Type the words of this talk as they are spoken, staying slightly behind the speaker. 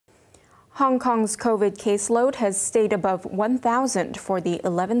Hong Kong's COVID caseload has stayed above 1,000 for the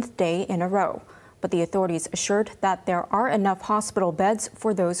 11th day in a row, but the authorities assured that there are enough hospital beds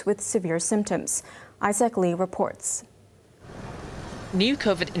for those with severe symptoms. Isaac Lee reports. New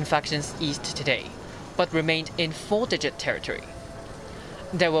COVID infections eased today, but remained in four-digit territory.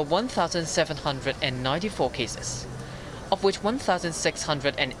 There were 1,794 cases, of which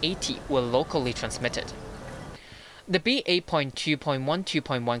 1,680 were locally transmitted. The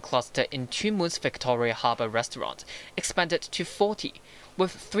B8.2.1.2.1 cluster in Two Moons Victoria Harbour restaurant expanded to 40,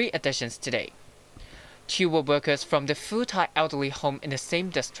 with 3 additions today. 2 were workers from the Fu Tai elderly home in the same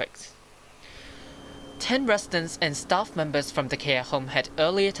district. 10 residents and staff members from the care home had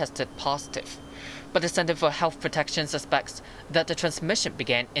earlier tested positive, but the Centre for Health Protection suspects that the transmission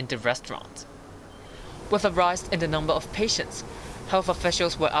began in the restaurant. With a rise in the number of patients, health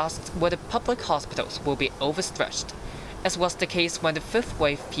officials were asked whether public hospitals will be overstretched, as was the case when the 5th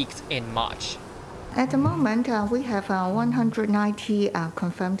wave peaked in March. At the moment, we have 190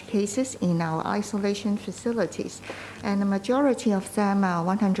 confirmed cases in our isolation facilities, and the majority of them,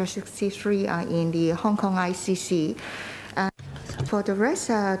 163, are in the Hong Kong ICC. For the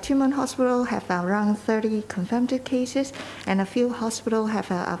rest, Two Moon Hospital have around 30 confirmed cases, and a few hospitals have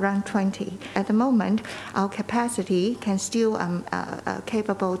around 20. At the moment, our capacity can still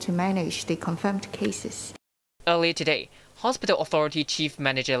capable to manage the confirmed cases. Earlier today, Hospital Authority Chief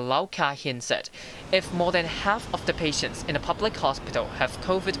Manager Lau Ka-hin said if more than half of the patients in a public hospital have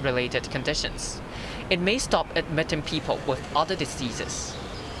COVID-related conditions, it may stop admitting people with other diseases.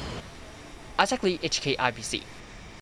 Isaac Lee, HKIBC.